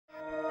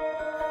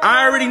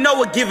I already know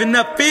what giving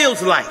up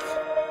feels like.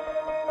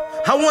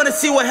 I want to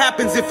see what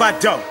happens if I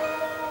don't.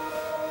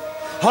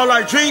 All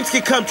our dreams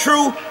can come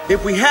true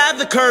if we have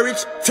the courage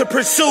to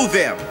pursue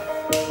them.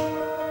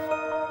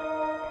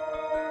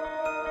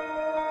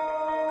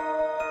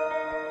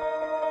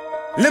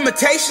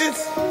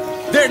 Limitations?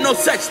 There are no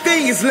such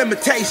thing as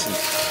limitations.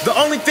 The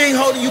only thing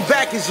holding you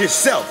back is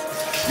yourself.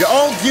 Your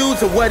own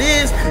views of what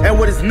is and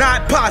what is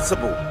not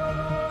possible.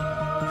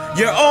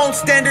 Your own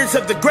standards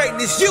of the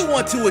greatness you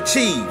want to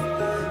achieve.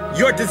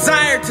 Your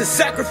desire to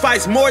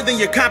sacrifice more than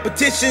your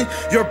competition.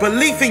 Your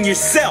belief in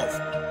yourself.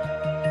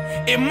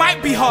 It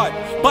might be hard,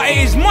 but it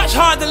is much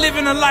harder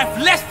living a life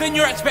less than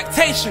your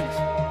expectations.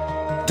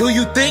 Do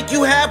you think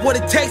you have what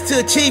it takes to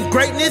achieve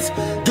greatness?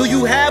 Do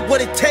you have what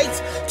it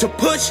takes to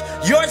push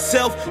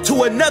yourself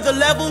to another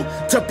level?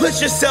 To push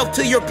yourself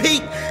to your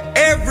peak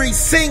every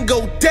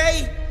single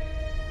day?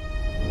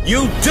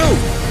 You do.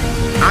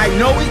 I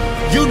know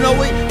it, you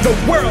know it, the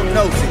world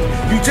knows it.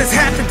 You just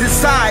have to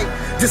decide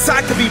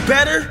to be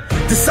better,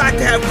 decide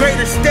to have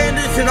greater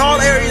standards in all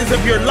areas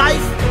of your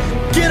life.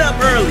 Get up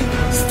early,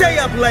 stay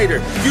up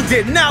later. You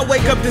did not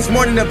wake up this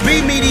morning to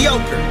be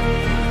mediocre.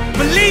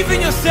 Believe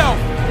in yourself.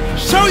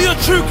 Show your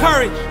true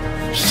courage.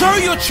 Show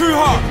your true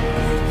heart.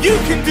 You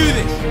can do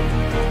this.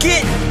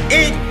 Get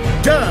it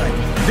done.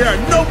 There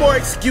are no more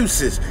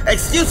excuses.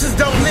 Excuses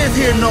don't live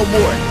here no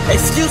more.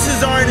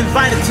 Excuses aren't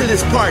invited to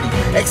this party.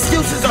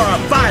 Excuses are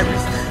a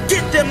virus.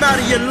 Get them out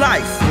of your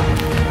life.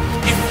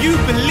 If you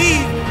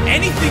believe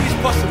anything is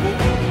possible,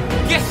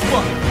 guess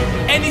what?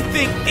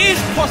 Anything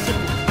is possible.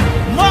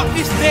 Mark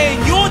this day in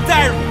your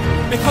diary,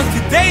 because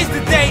today is the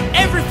day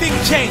everything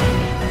changed.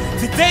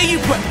 Today you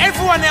put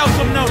everyone else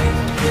on notice.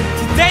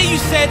 Today you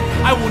said,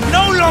 I will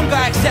no longer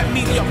accept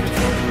mediocrity.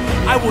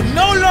 I will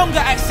no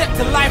longer accept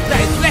a life that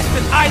is less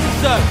than I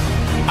deserve.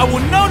 I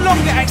will no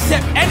longer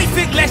accept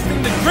anything less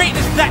than the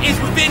greatness that is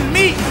within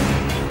me.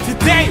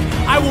 Today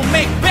I will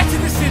make better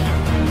decisions.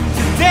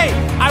 Today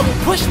I will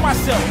push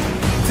myself.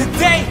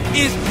 Today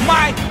is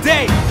my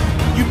day.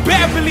 You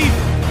better believe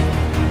it.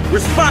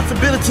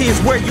 Responsibility is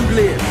where you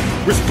live.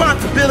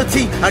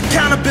 Responsibility,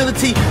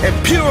 accountability, and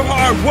pure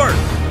hard work.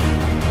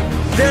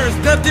 There is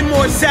nothing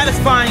more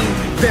satisfying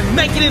than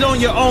making it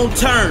on your own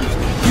terms.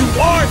 You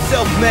are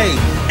self-made.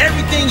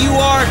 Everything you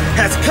are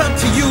has come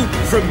to you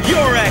from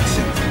your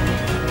actions.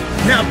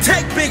 Now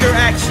take bigger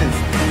actions,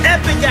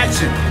 epic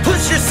action.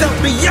 Push yourself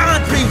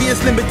beyond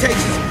previous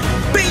limitations.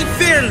 Be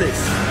fearless.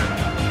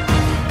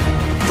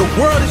 The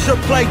world is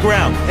your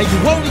playground, and you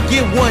only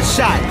get one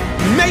shot.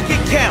 Make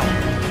it count.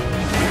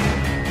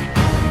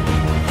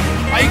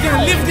 Are you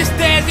gonna live this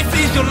day as if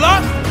it is your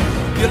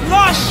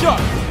last shot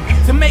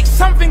to make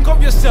something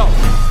of yourself?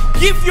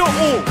 Give your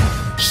all,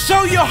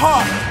 show your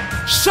heart,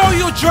 show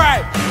your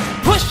drive,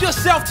 push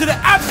yourself to the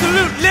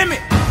absolute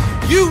limit.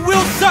 You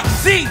will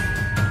succeed.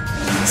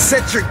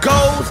 Set your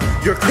goals,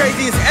 your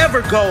craziest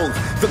ever goals,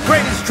 the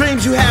greatest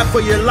dreams you have for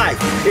your life.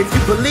 If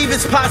you believe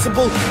it's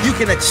possible, you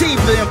can achieve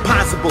the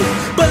impossible.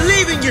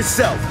 Believe in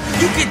yourself,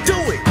 you can do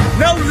it.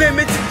 No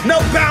limits,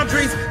 no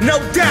boundaries, no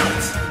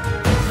doubts.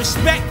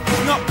 Respect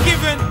is not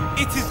given,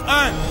 it is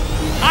earned.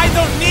 I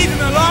don't need an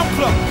alarm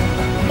clock.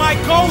 My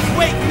goals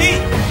wake me.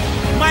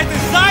 My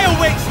desire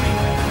wakes me.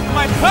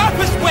 My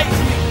purpose wakes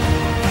me.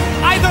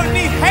 I don't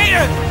need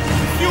haters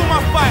to fuel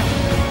my fire.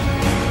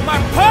 My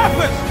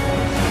purpose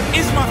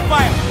is my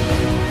fire.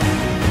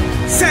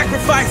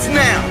 Sacrifice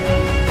now.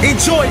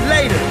 Enjoy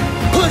later.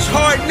 Push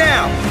hard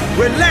now.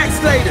 Relax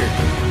later.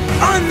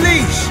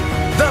 Unleash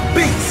the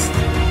beast.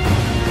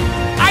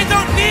 I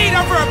don't need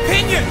other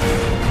opinions.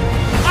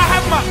 I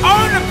have my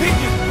own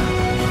opinion.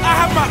 I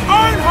have my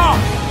own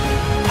heart.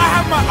 I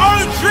have my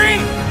own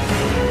dream.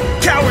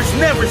 Cowards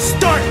never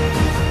start.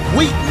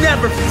 Weak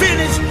never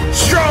finish.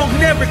 Strong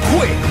never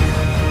quit.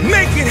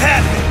 Make it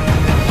happen.